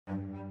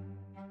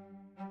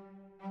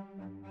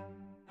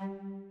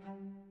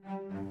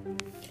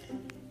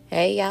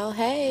Hey y'all,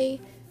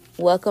 hey.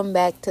 Welcome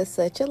back to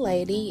Such a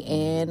Lady.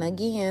 And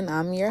again,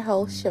 I'm your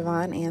host,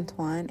 Siobhan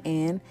Antoine.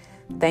 And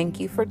thank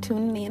you for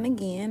tuning in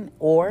again.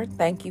 Or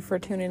thank you for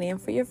tuning in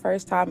for your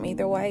first time.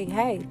 Either way,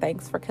 hey,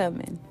 thanks for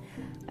coming.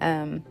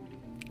 I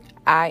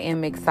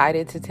am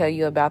excited to tell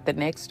you about the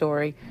next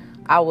story.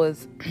 I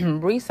was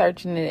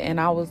researching it and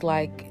I was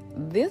like,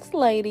 this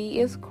lady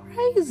is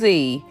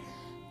crazy.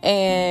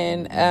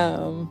 And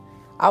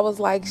I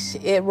was like,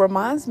 it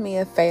reminds me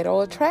of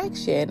Fatal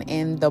Attraction.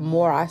 And the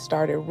more I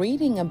started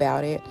reading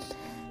about it,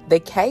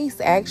 the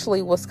case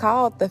actually was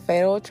called the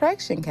Fatal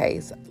Attraction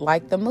case,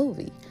 like the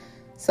movie.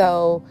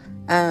 So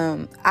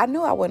I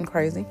knew I wasn't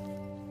crazy,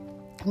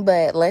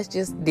 but let's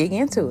just dig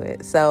into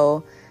it.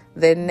 So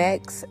the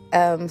next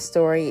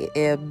story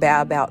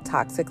about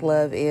toxic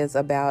love is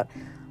about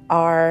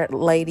our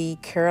lady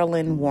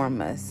Carolyn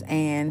Warmus.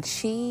 And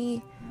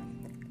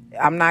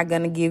I'm not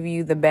going to give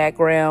you the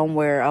background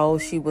where,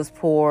 she was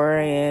poor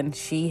and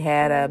she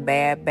had a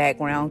bad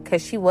background,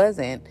 because she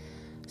wasn't.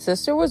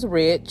 Sister was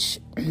rich.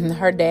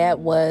 Her dad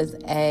was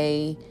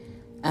a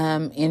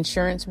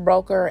insurance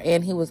broker,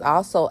 and he was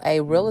also a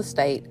real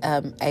estate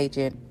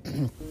agent.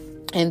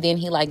 And then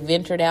he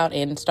ventured out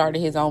and started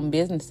his own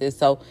businesses.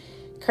 So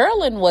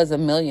Carolyn was a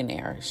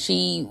millionaire.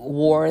 She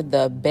wore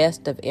the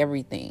best of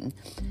everything.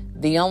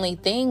 The only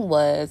thing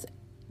was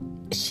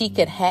she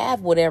could have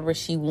whatever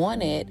she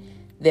wanted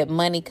that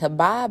money could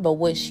buy, but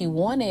what she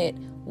wanted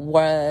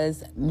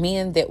was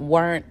men that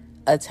weren't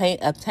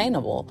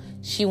obtainable.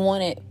 She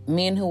wanted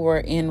men who were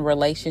in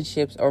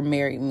relationships or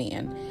married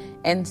men.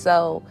 And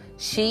so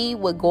she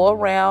would go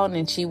around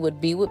and she would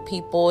be with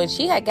people, and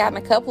she had gotten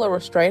a couple of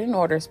restraining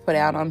orders put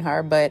out on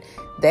her, but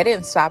that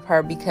didn't stop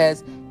her,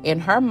 because in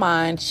her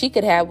mind, she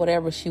could have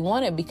whatever she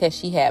wanted because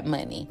she had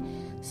money.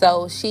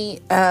 So she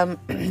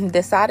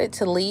decided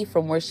to leave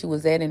from where she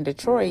was at in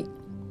Detroit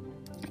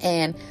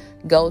and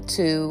go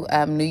to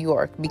New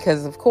York,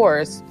 because of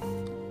course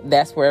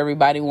that's where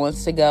everybody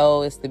wants to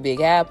go. It's the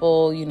Big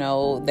Apple,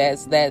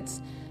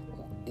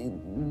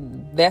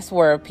 that's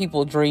where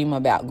people dream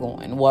about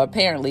going. Well,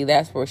 apparently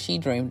that's where she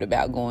dreamed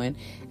about going.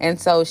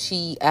 And so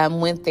she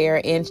went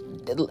there, and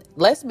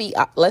let's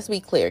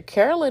be clear.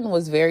 Carolyn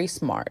was very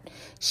smart.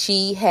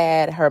 She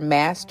had her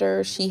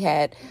master's. She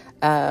had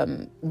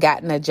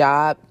gotten a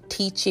job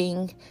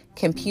teaching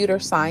computer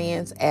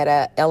science at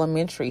an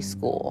elementary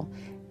school.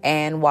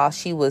 And while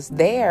she was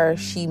there,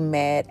 she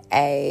met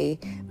a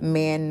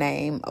man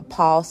named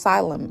Paul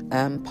Solomon,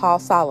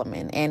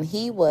 and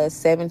he was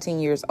 17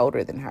 years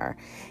older than her.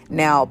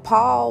 Now,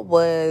 Paul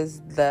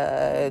was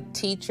the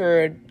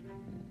teacher.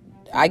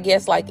 I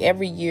guess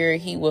every year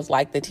he was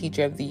the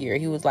teacher of the year.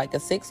 He was a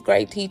sixth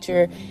grade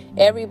teacher.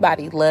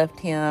 Everybody loved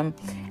him.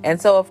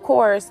 And so, of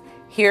course,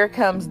 here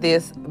comes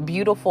this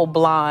beautiful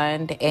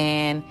blonde,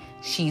 and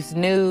she's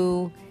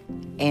new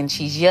and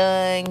she's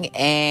young.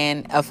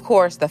 And of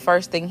course, the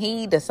first thing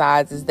he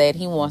decides is that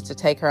he wants to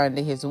take her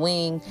under his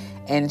wing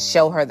and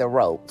show her the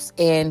ropes.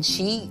 And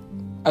she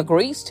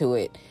agrees to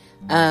it.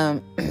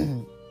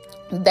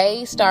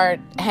 They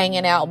start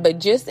hanging out, but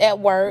just at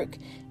work.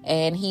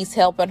 And he's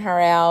helping her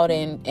out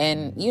and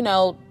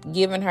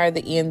giving her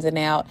the ins and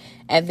out.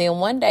 And then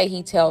one day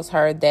he tells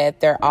her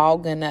that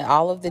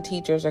all of the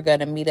teachers are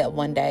gonna meet up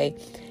one day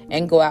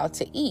and go out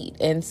to eat.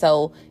 And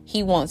so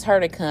he wants her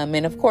to come.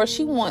 And of course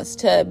she wants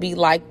to be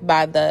liked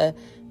by the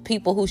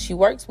people who she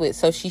works with.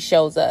 So she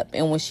shows up.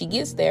 And when she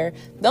gets there,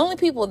 the only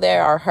people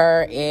there are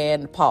her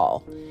and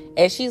Paul.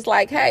 And she's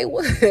like, hey,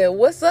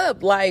 what's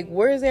up?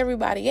 Where's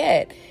everybody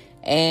at?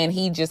 And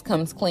he just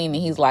comes clean,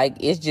 and he's like,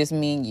 it's just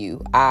me and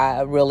you.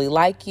 I really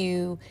like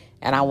you,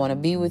 and I want to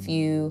be with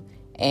you,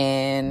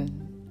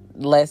 and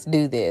let's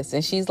do this.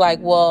 And she's like,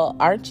 well,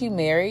 aren't you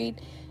married?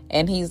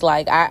 And he's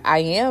like, I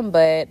am,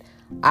 but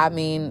I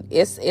mean,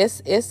 it's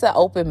an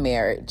open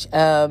marriage.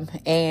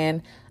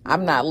 And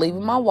I'm not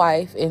leaving my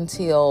wife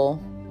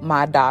until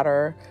my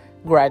daughter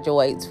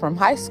graduates from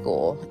high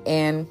school.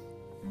 And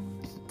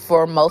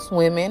for most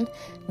women,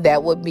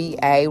 that would be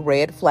a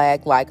red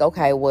flag.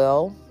 Okay,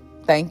 well,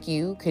 thank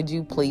you. Could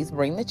you please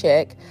bring the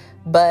check?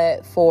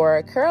 But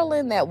for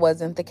Carolyn, that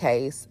wasn't the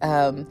case.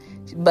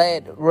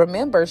 But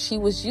remember, she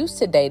was used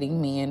to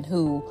dating men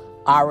who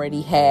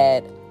already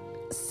had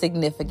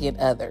significant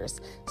others.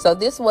 So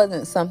this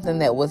wasn't something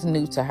that was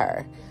new to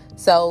her.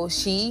 So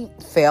she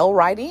fell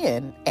right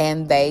in,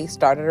 and they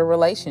started a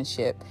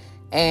relationship.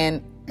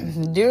 And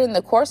during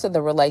the course of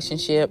the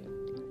relationship,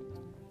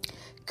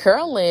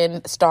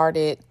 Carolyn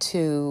started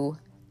to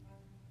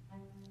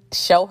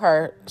show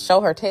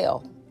her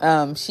tail.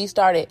 She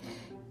started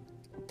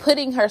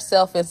putting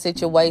herself in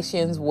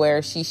situations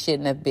where she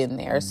shouldn't have been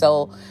there.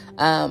 So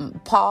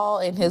Paul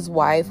and his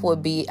wife they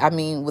would be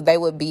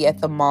at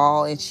the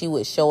mall, and she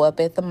would show up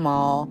at the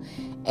mall,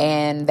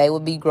 and they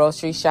would be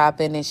grocery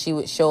shopping, and she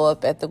would show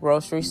up at the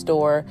grocery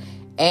store.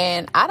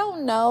 And I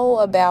don't know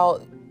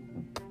about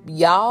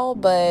y'all,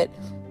 but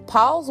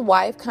Paul's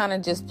wife kind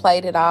of just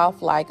played it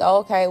off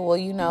okay,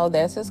 well,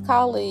 that's his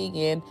colleague,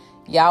 and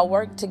y'all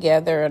work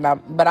together.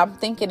 But I'm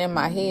thinking in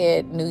my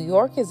head, New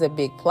York is a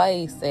big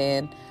place,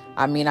 and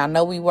I mean, I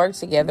know we work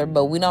together,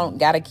 but we don't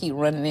got to keep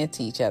running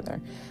into each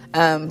other.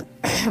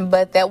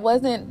 But that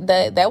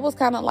was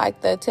kind of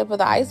like the tip of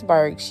the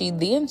iceberg. She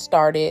then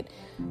started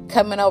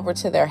coming over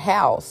to their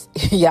house.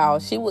 Y'all,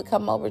 she would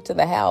come over to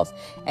the house.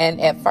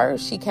 And at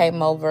first she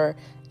came over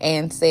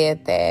and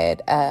said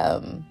that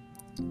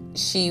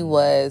she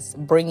was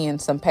bringing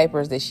some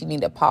papers that she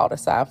needed Paul to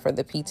sign for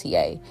the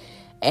PTA.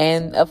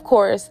 And of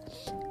course,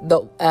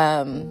 the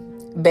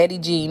Betty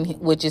Jean,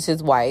 which is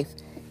his wife,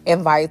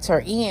 invites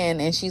her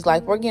in, and she's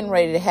like, we're getting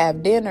ready to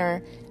have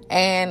dinner.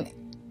 And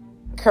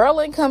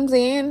Carolyn comes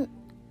in,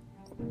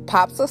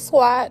 pops a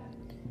squat,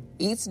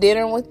 eats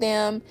dinner with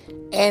them.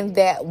 And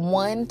that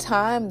one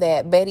time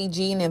that Betty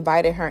Jean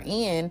invited her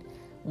in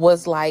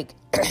was like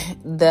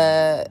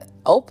the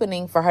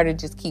opening for her to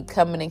just keep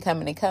coming and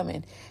coming and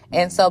coming.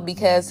 And so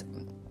because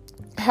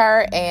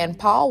her and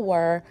Paul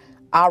were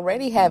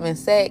already having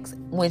sex,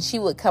 when she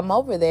would come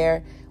over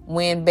there,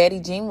 when Betty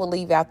Jean would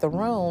leave out the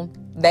room,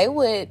 they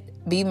would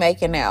be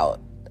making out.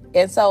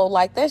 And so,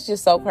 like, that's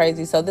just so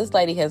crazy. So this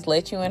lady has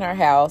let you in her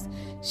house.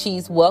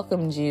 She's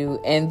welcomed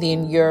you, and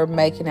then you're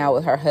making out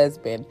with her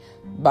husband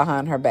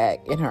behind her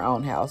back in her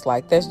own house.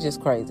 Like, that's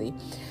just crazy.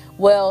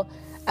 Well,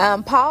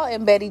 Paul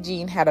and Betty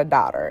Jean had a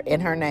daughter,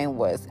 and her name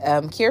was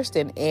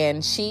Kirsten,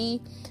 and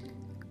she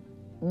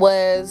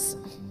was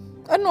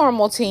a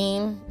normal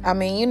teen. I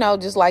mean, you know,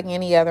 just like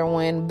any other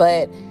one.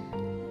 But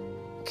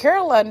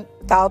Carolyn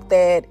thought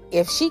that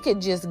if she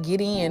could just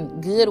get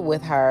in good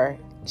with her,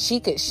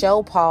 she could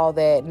show Paul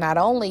that not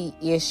only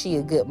is she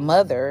a good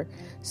mother,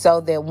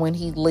 so that when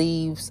he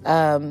leaves,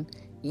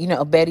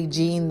 Betty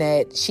Jean,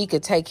 that she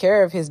could take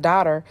care of his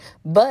daughter.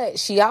 But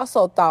she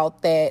also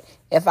thought that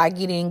if I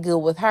get in good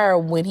with her,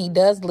 when he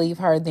does leave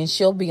her, then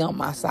she'll be on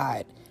my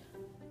side.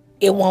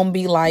 It won't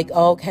be like,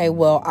 okay,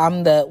 well,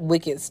 I'm the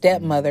wicked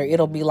stepmother.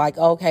 It'll be like,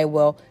 okay,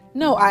 well,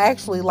 no, I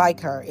actually like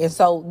her. And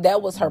so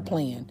that was her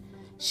plan.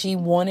 She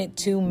wanted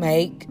to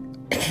make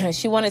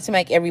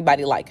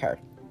everybody like her.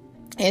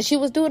 And she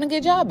was doing a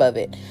good job of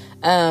it.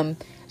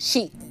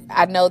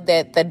 I know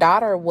that the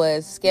daughter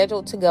was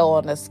scheduled to go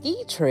on a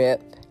ski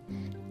trip,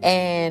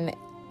 and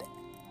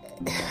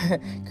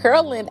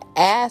Carolyn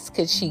asked,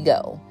 could she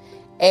go?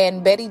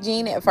 And Betty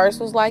Jean at first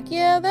was like,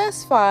 yeah,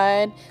 that's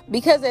fine.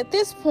 Because at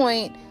this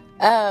point,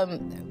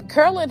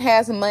 Carolyn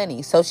has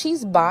money. So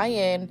she's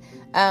buying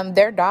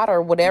their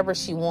daughter whatever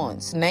she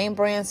wants, name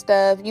brand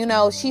stuff. You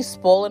know, she's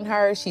spoiling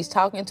her. She's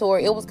talking to her.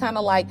 It was kind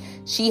of like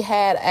she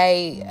had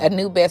a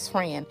new best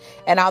friend.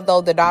 And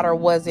although the daughter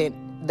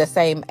wasn't the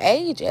same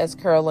age as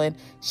Carolyn,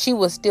 she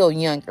was still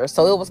younger.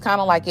 So it was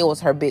kind of like it was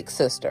her big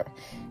sister.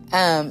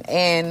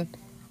 And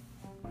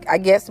I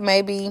guess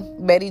maybe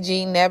Betty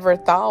Jean never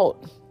thought,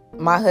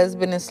 my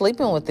husband is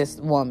sleeping with this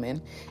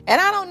woman. And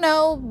I don't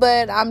know,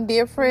 but I'm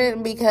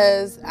different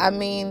because, I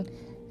mean,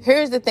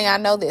 here's the thing. I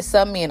know that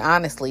some men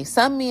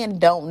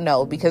don't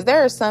know, because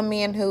there are some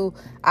men who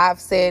I've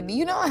said,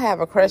 you know, I have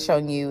a crush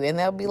on you. And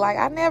they'll be like,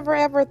 I never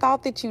ever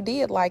thought that you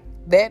did like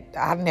that.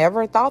 I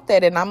never thought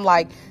that. And I'm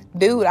like,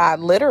 dude, I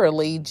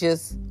literally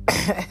just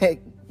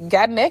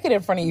got naked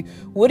in front of you.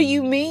 What do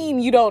you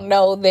mean you don't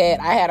know that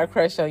I had a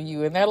crush on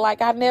you? And they're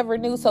like, I never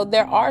knew. So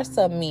there are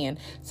some men.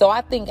 So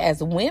I think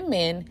as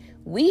women,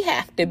 we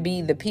have to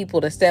be the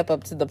people to step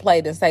up to the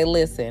plate and say,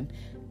 listen,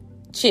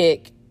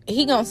 chick,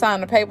 he gonna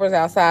sign the papers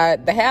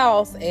outside the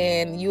house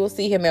and you'll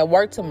see him at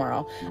work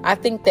tomorrow. I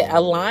think that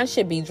a line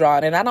should be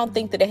drawn, and I don't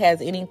think that it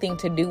has anything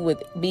to do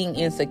with being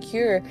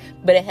insecure,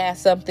 but it has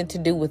something to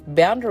do with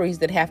boundaries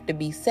that have to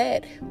be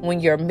set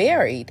when you're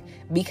married.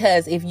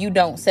 Because if you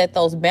don't set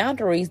those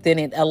boundaries, then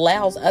it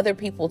allows other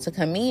people to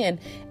come in,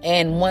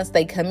 and once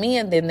they come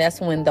in, then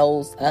that's when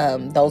those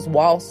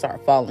walls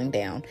start falling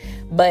down.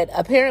 But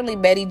apparently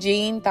Betty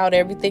Jean thought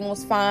everything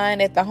was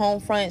fine at the home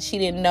front. She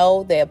didn't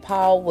know that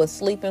Paul was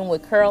sleeping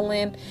with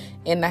Carolyn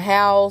in the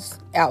house,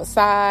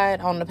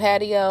 outside, on the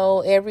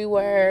patio,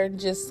 everywhere.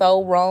 Just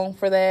so wrong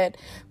for that.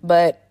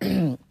 But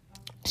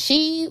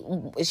she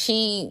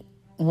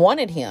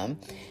wanted him.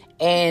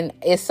 And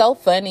it's so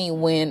funny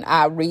when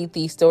I read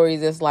these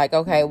stories. It's like,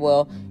 okay,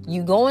 well,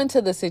 you go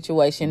into the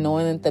situation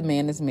knowing that the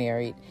man is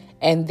married,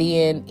 and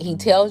then he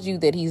tells you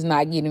that he's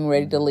not getting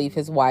ready to leave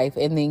his wife.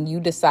 And then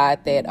you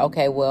decide that,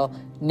 okay, well,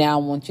 now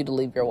I want you to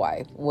leave your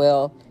wife.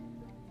 Well,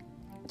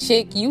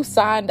 chick, you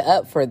signed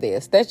up for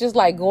this. That's just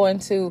like going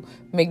to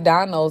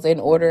McDonald's and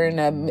ordering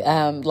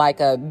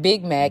a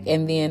Big Mac,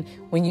 and then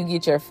when you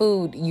get your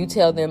food, you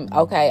tell them,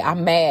 okay,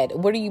 I'm mad.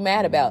 What are you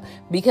mad about?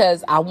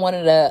 Because I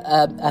wanted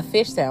a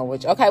fish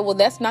sandwich. Okay, well,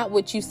 that's not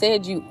what you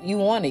said you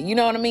wanted. You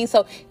know what I mean?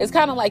 So it's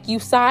kind of like you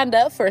signed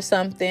up for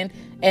something,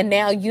 and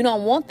now you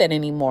don't want that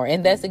anymore.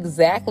 And that's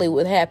exactly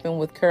what happened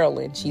with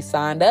Carolyn. She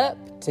signed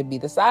up to be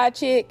the side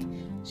chick.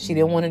 She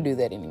didn't want to do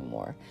that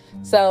anymore.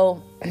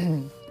 So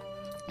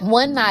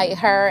one night,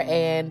 her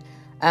and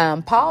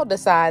Paul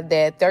decide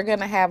that they're going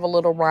to have a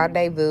little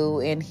rendezvous,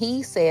 and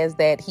he says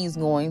that he's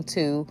going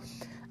to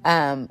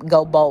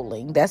go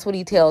bowling. That's what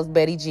he tells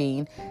Betty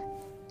Jean,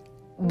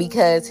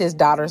 because his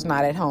daughter's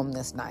not at home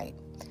this night.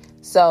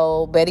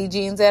 So Betty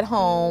Jean's at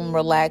home,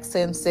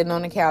 relaxing, sitting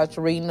on the couch,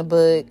 reading a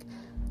book,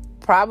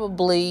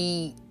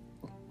 probably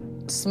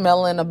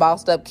smelling a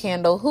bossed up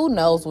candle. Who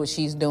knows what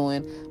she's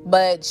doing,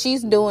 but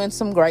she's doing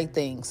some great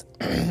things.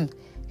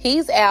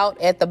 He's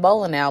out at the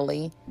bowling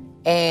alley,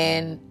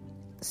 and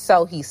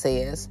so he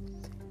says.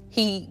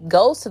 He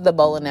goes to the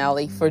bowling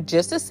alley for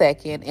just a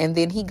second, and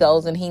then he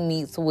goes and he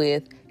meets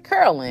with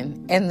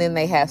Carolyn, and then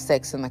they have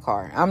sex in the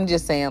car. I'm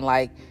just saying,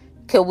 like,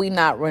 could we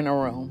not rent a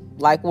room?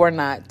 Like, we're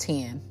not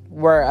 10.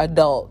 We're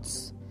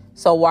adults.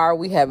 So why are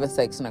we having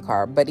sex in the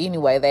car? But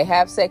anyway, they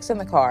have sex in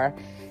the car,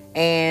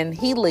 and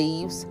he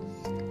leaves.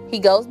 He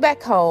goes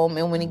back home,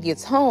 and when he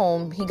gets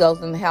home, he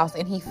goes in the house,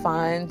 and he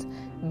finds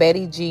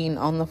Betty Jean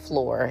on the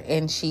floor,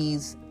 and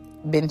she's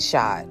been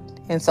shot.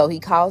 And so he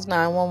calls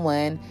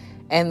 911,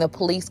 and the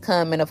police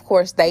come, and of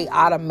course, they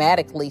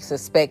automatically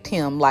suspect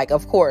him. Like,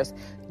 of course,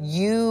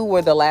 you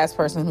were the last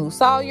person who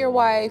saw your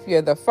wife.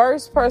 You're the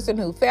first person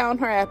who found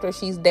her after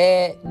she's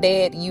dead.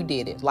 You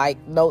did it.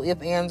 Like, no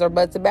ifs, ands, or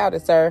buts about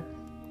it, sir.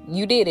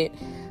 You did it.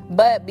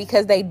 But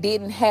because they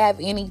didn't have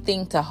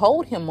anything to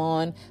hold him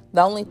on,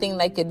 the only thing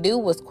they could do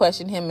was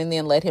question him and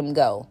then let him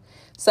go.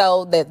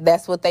 So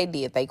that's what they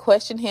did. They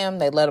questioned him.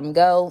 They let him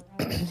go.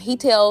 He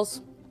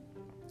tells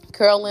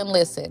Carolyn,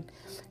 listen,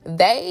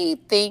 they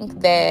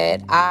think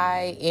that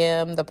I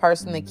am the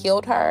person that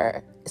killed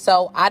her.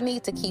 So I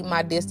need to keep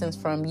my distance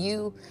from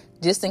you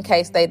just in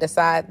case they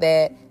decide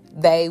that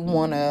they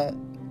want to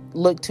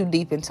look too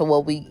deep into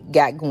what we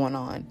got going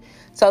on.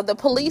 So the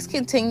police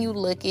continue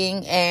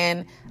looking,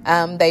 and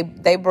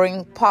they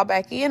bring Paul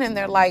back in, and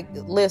they're like,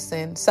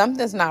 listen,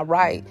 something's not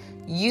right.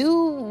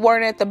 You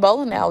weren't at the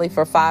bowling alley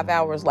for 5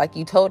 hours like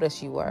you told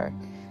us you were.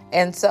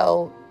 And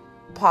so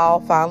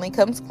Paul finally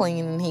comes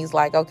clean, and he's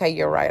like, okay,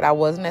 you're right. I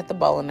wasn't at the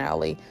bowling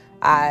alley.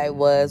 I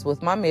was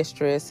with my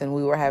mistress, and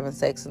we were having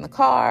sex in the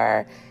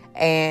car.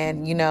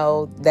 And,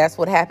 that's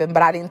what happened.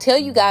 But I didn't tell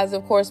you guys,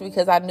 of course,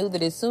 because I knew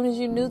that as soon as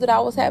you knew that I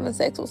was having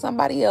sex with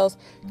somebody else,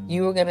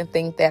 you were going to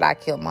think that I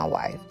killed my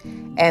wife.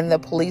 And the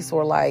police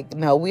were like,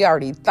 no, we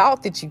already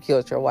thought that you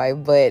killed your wife,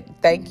 but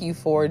thank you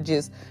for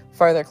just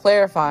further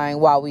clarifying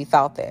why we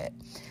thought that.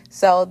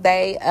 So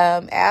they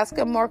ask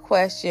him more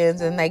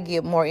questions, and they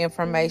get more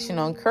information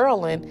on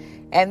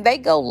Carolyn, and they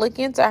go look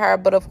into her.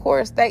 But of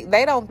course, they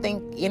don't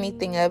think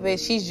anything of it.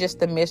 She's just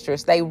the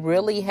mistress. They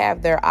really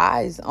have their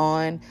eyes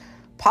on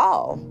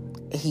Paul.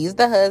 He's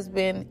the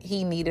husband.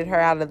 He needed her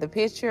out of the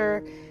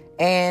picture,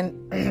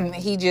 and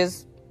he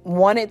just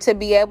wanted to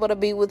be able to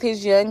be with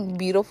his young,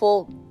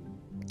 beautiful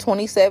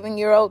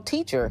 27-year-old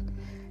teacher.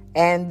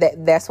 And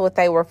that's what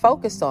they were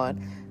focused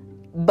on.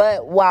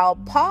 But while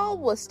Paul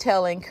was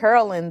telling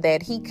Carolyn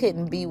that he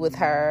couldn't be with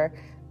her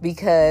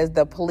because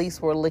the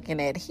police were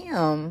looking at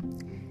him,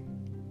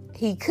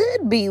 he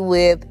could be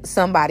with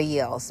somebody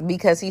else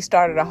because he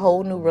started a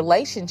whole new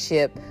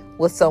relationship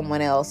with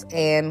someone else.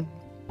 And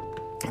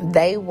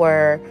they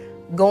were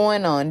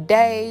going on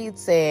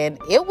dates, and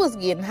it was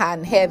getting hot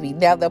and heavy.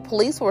 Now, the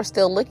police were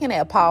still looking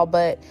at Paul,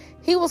 but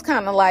he was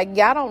kind of like,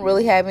 y'all don't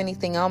really have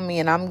anything on me,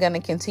 and I'm going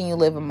to continue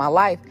living my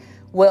life.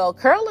 Well,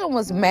 Carolyn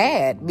was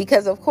mad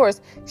because, of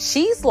course,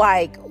 she's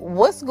like,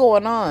 what's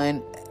going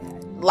on?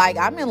 Like,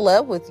 I'm in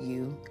love with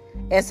you.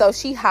 And so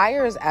she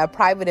hires a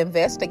private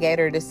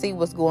investigator to see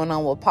what's going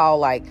on with Paul.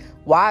 Like,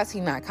 why is he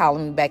not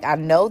calling me back? I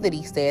know that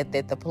he said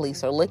that the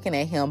police are looking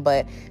at him,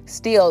 but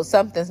still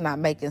something's not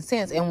making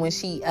sense. And when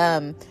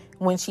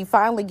she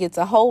finally gets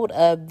a hold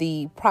of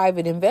the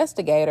private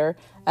investigator,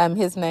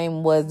 his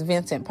name was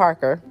Vincent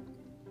Parker.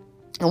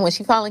 And when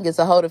she finally gets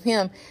a hold of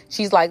him,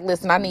 she's like,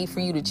 listen, I need for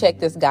you to check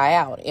this guy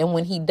out. And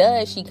when he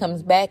does, she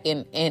comes back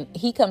and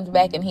he comes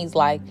back and he's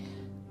like,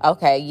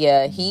 okay,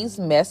 yeah, he's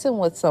messing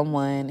with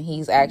someone.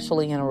 He's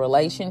actually in a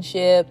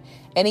relationship.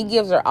 And he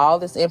gives her all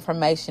this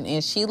information,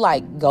 and she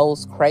like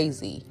goes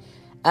crazy.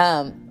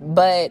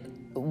 But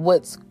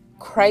what's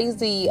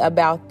crazy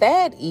about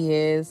that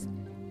is,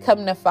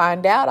 come to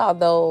find out,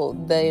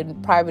 although the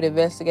private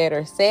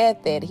investigator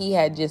said that he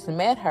had just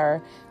met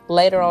her,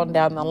 later on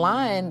down the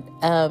line,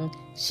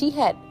 she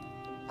had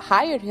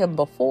hired him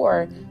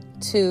before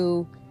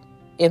to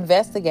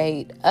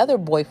investigate other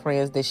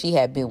boyfriends that she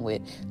had been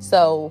with.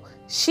 So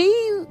she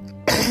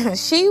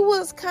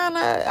was kind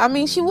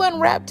of, she wasn't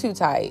wrapped too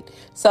tight.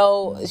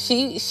 So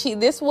she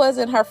this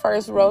wasn't her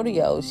first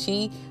rodeo.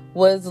 She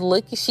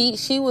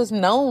was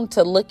known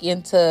to look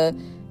into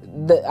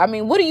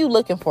what are you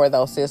looking for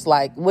though, sis?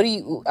 Like,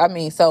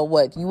 so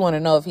what, you want to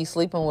know if he's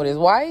sleeping with his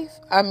wife?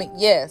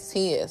 Yes,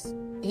 he is.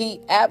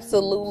 He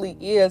absolutely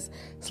is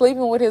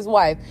sleeping with his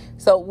wife.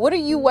 So what are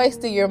you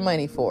wasting your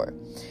money for?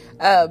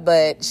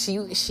 But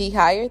she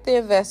hired the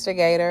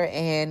investigator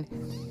and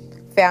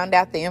found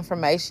out the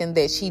information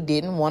that she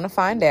didn't want to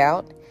find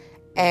out.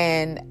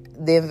 And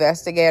the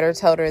investigator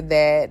told her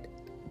that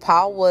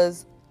Paul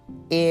was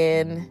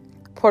in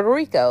Puerto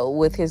Rico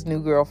with his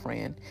new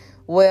girlfriend.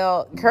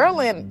 Well,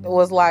 Carolyn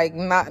was like,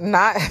 not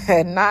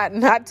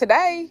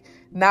today,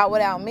 not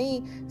without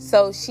me.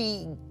 So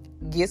she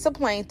gets a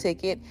plane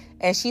ticket,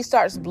 and she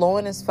starts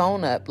blowing his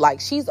phone up. Like,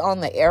 she's on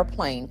the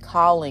airplane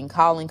calling,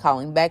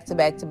 back to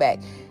back to back.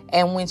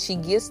 And when she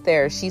gets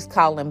there, she's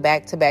calling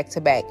back to back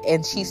to back.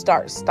 And she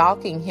starts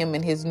stalking him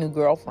and his new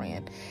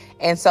girlfriend.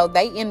 And so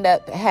they end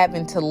up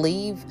having to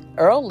leave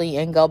early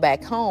and go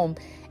back home.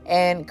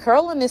 And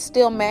Carolyn is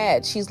still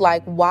mad. She's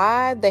like,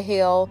 why the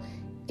hell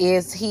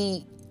is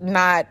he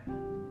not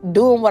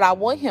doing what I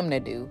want him to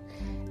do?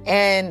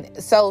 And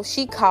so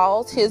she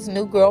calls his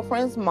new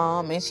girlfriend's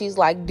mom, and she's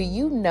like, do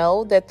you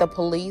know that the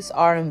police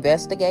are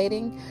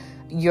investigating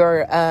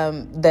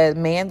the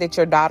man that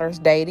your daughter's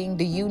dating?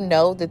 Do you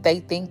know that they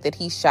think that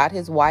he shot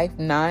his wife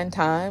 9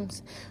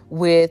 times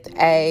with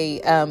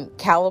a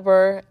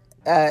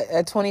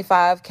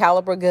 25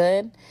 caliber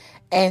gun?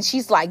 And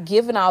she's like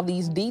giving all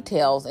these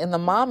details. And the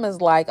mom is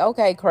like,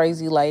 okay,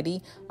 crazy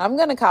lady, I'm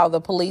going to call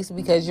the police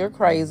because you're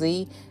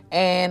crazy.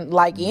 And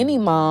like any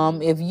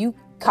mom, if you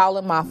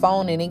calling my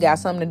phone and it got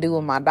something to do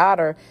with my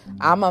daughter,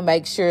 I'm going to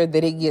make sure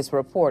that it gets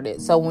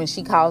reported. So when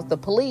she calls the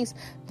police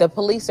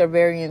are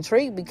very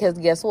intrigued because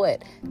guess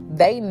what?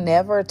 They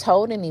never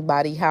told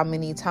anybody how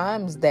many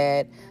times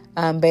that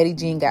Betty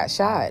Jean got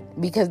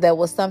shot, because that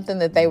was something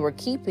that they were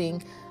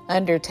keeping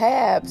under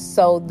tabs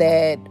so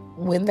that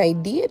when they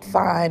did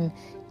find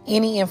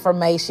any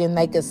information,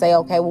 they could say,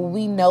 okay, well,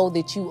 we know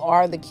that you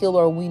are the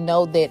killer. We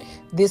know that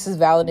this is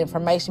valid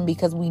information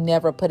because we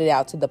never put it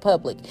out to the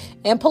public.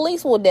 And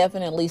police will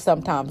definitely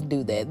sometimes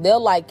do that.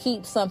 They'll like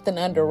keep something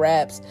under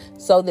wraps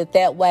so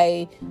that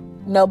way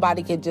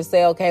nobody can just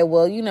say, okay,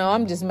 well,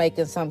 I'm just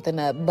making something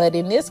up. But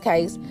in this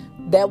case,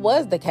 that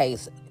was the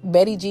case.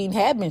 Betty Jean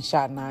had been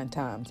shot 9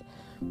 times.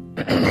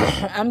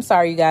 I'm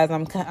sorry, you guys.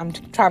 I'm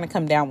trying to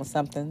come down with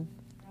something.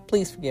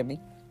 Please forgive me.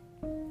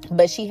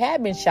 But she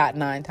had been shot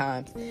 9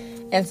 times.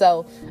 And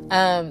so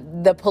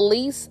the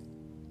police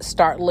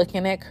start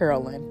looking at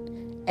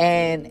Carolyn.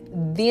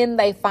 And then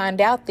they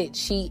find out that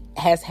she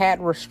has had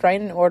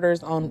restraining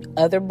orders on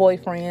other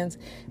boyfriends.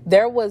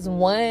 There was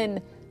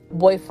one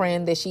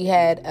boyfriend that she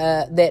had,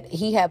 that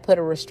he had put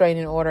a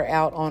restraining order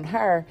out on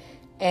her.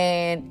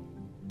 And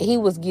he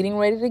was getting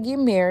ready to get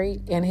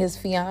married. And his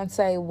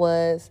fiance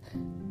was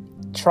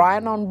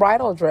trying on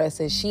bridal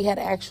dresses. She had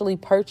actually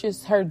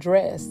purchased her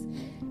dress.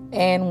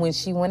 And when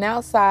she went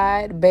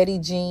outside, Betty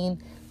Jean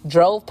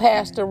drove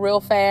past her real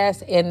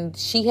fast, and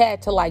she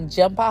had to like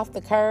jump off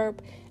the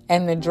curb,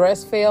 and the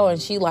dress fell, and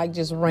she like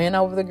just ran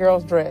over the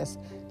girl's dress.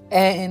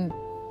 And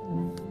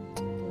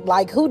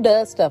like, who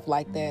does stuff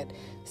like that?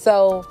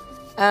 So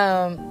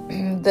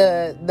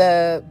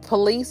the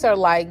police are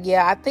like,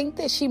 yeah, I think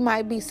that she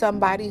might be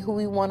somebody who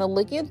we want to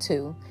look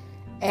into.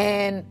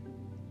 And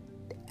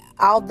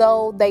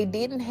although they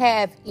didn't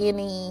have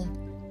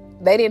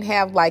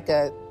like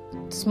a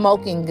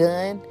smoking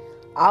gun,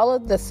 all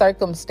of the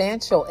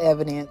circumstantial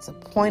evidence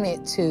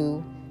pointed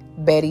to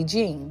Betty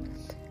Jean.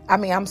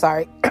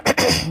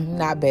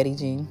 Not Betty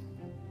Jean.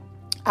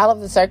 All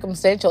of the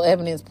circumstantial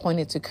evidence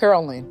pointed to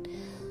Carolyn.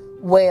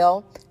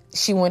 Well,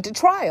 she went to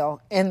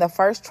trial, and the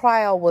first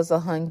trial was a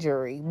hung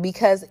jury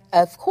because,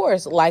 of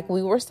course, like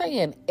we were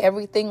saying,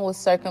 everything was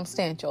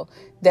circumstantial.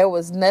 There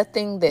was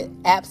nothing that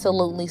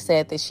absolutely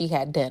said that she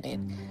had done it.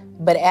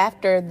 But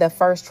after the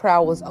first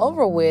trial was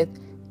over with,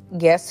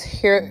 guess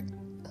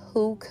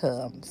who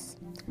comes?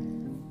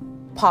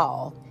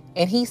 Paul.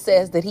 And he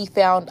says that he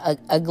found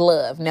a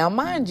glove. Now,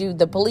 mind you,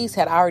 the police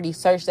had already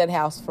searched that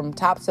house from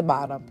top to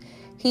bottom.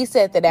 He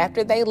said that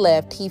after they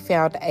left, he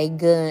found a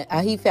gun.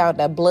 He found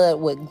a glove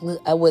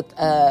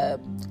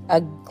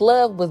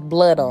with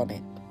blood on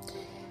it.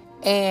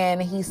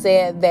 And he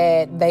said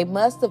that they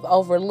must have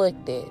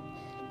overlooked it.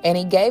 And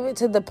he gave it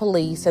to the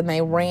police, and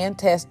they ran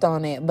tests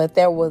on it, but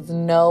they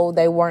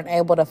weren't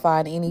able to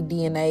find any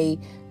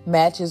DNA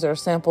matches or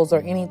samples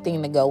or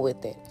anything to go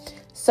with it.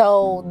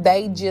 So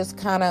they just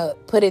kind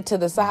of put it to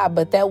the side,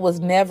 but that was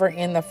never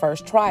in the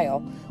first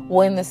trial.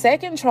 Well, in the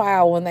second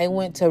trial, when they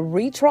went to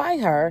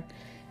retry her,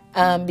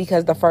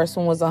 because the first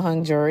one was a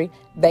hung jury,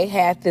 they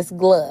had this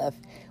glove.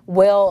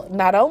 Well,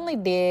 not only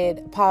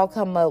did Paul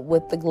come up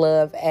with the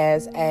glove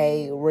as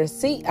a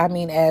receipt,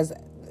 as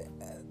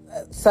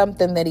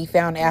something that he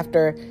found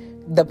after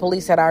the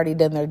police had already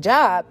done their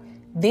job,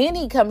 then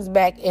he comes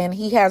back and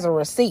he has a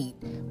receipt.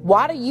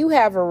 Why do you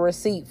have a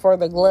receipt for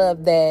the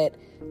glove that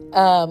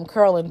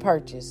Carolyn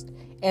purchased?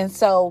 And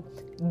so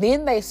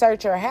then they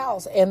search her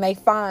house and they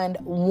find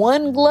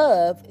one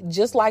glove,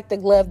 just like the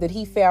glove that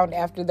he found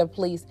after the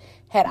police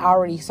had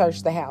already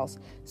searched the house.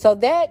 So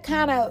that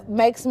kind of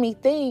makes me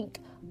think,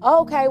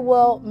 okay,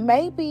 well,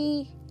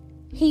 maybe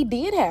he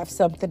did have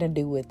something to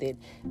do with it.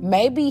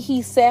 Maybe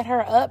he set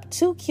her up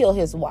to kill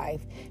his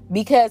wife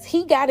because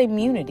he got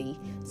immunity.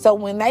 So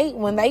when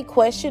they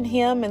questioned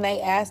him and they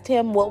asked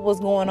him what was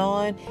going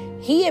on,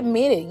 he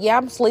admitted, yeah,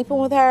 I'm sleeping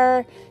with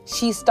her.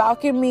 She's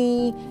stalking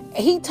me.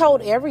 He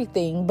told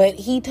everything,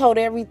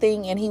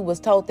 and he was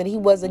told that he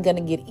wasn't going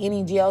to get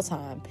any jail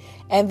time.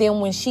 And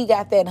then when she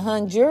got that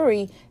hung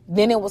jury,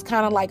 then it was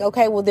kind of like,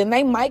 okay, well, then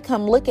they might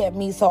come look at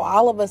me. So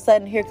all of a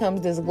sudden, here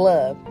comes this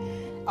glove.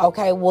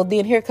 Okay, well,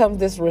 then here comes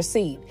this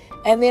receipt.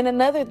 And then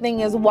another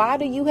thing is, why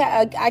do you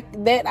have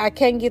that? I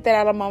can't get that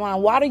out of my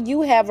mind. Why do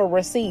you have a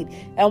receipt?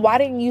 And why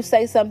didn't you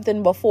say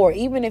something before?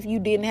 Even if you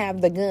didn't have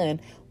the gun,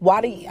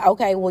 why do you?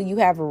 Okay, well, you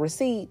have a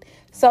receipt.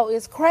 So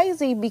it's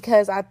crazy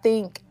because I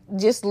think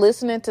just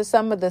listening to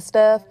some of the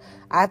stuff,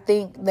 I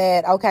think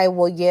that, okay,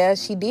 well, yeah,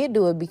 she did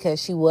do it because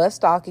she was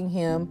stalking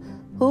him.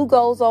 Who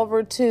goes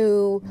over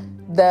to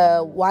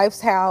the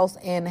wife's house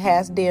and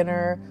has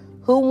dinner?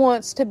 Who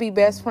wants to be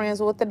best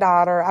friends with the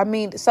daughter? I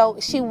mean, so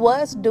she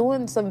was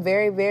doing some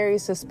very, very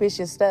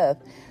suspicious stuff.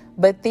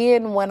 But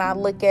then when I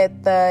look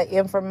at the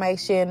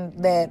information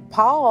that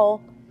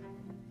Paul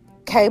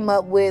came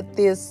up with,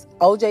 this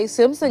O.J.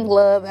 Simpson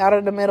glove out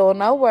of the middle of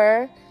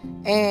nowhere,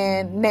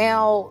 and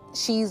now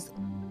she's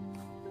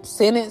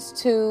sentenced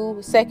to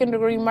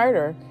second-degree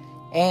murder,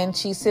 and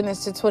she's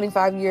sentenced to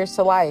 25 years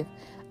to life.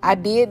 I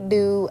did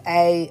do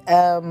a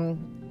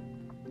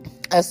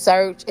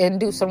search and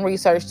do some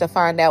research to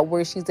find out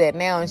where she's at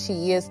now, and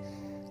she's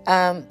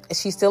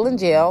still in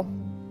jail,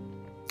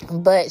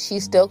 but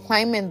she's still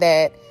claiming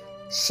that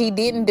she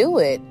didn't do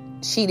it.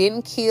 She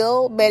didn't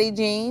kill Betty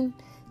Jean.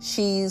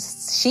 She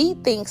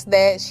thinks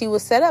that she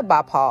was set up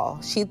by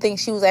Paul. She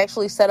thinks she was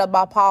actually set up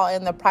by Paul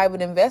and the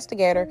private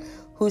investigator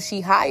who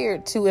she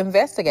hired to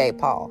investigate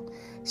Paul.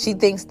 She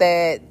thinks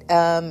that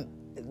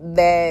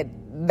that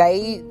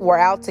they were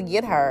out to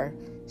get her.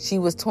 She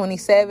was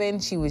 27.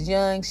 She was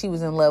young. She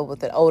was in love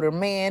with an older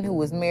man who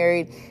was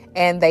married,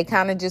 and they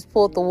kind of just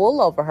pulled the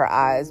wool over her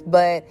eyes.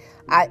 But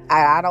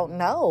I don't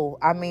know.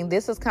 I mean,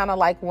 this is kind of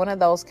like one of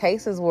those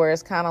cases where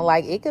it's kind of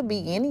like it could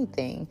be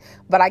anything.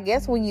 But I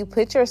guess when you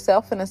put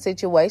yourself in a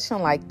situation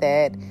like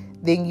that,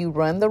 then you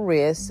run the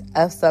risk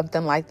of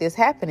something like this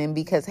happening.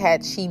 Because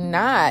had she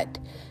not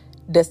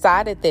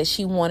decided that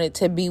she wanted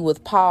to be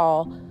with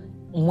Paul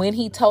when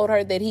he told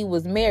her that he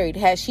was married,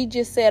 had she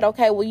just said,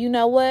 okay, well, you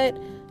know what?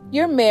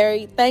 You're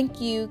married.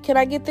 Thank you. Can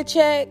I get the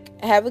check?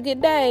 Have a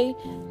good day.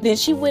 Then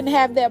she wouldn't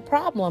have that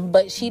problem.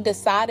 But she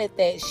decided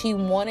that she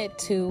wanted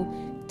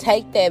to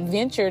take that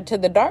venture to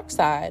the dark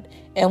side.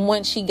 And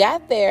once she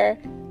got there,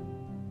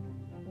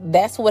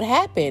 that's what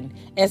happened.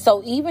 And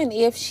so even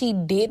if she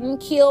didn't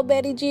kill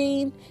Betty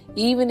Jean,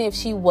 even if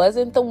she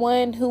wasn't the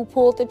one who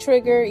pulled the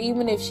trigger,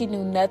 even if she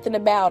knew nothing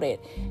about it,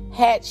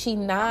 had she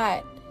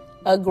not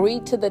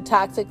agreed to the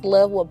toxic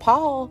love with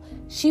Paul,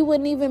 she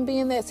wouldn't even be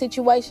in that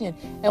situation.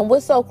 And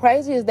what's so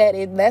crazy is that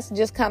that's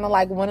just kind of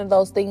like one of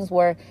those things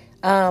where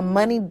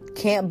money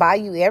can't buy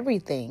you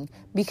everything,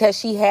 because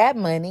she had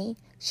money.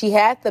 She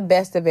had the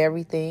best of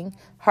everything.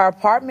 Her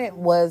apartment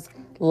was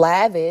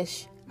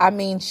lavish. I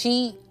mean,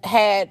 she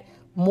had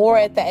more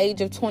at the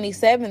age of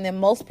 27 than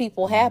most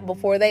people have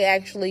before they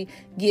actually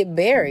get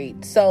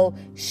married. So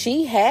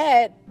she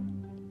had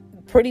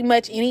pretty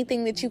much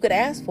anything that you could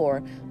ask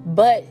for.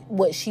 But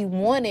what she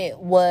wanted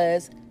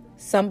was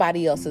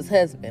somebody else's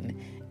husband.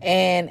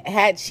 And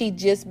had she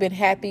just been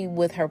happy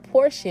with her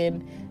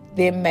portion,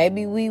 then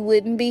maybe we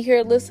wouldn't be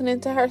here listening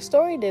to her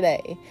story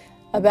today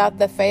about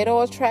the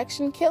fatal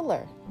attraction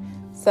killer.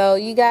 So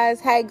you guys,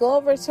 hey, go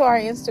over to our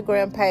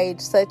Instagram page,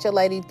 Such a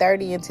Lady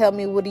 30, and tell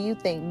me, what do you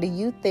think? Do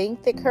you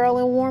think that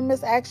Carolyn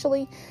Warmus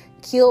actually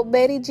killed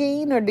Betty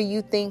Jean, or do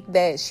you think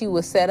that she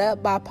was set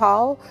up by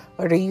Paul,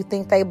 or do you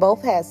think they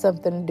both had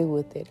something to do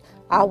with it?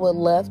 I would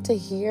love to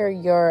hear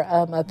your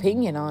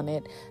opinion on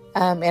it.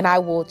 And I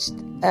will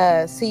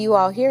see you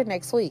all here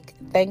next week.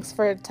 Thanks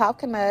for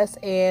talking to us,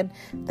 and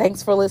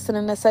thanks for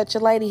listening to Such a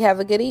Lady. Have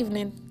a good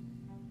evening.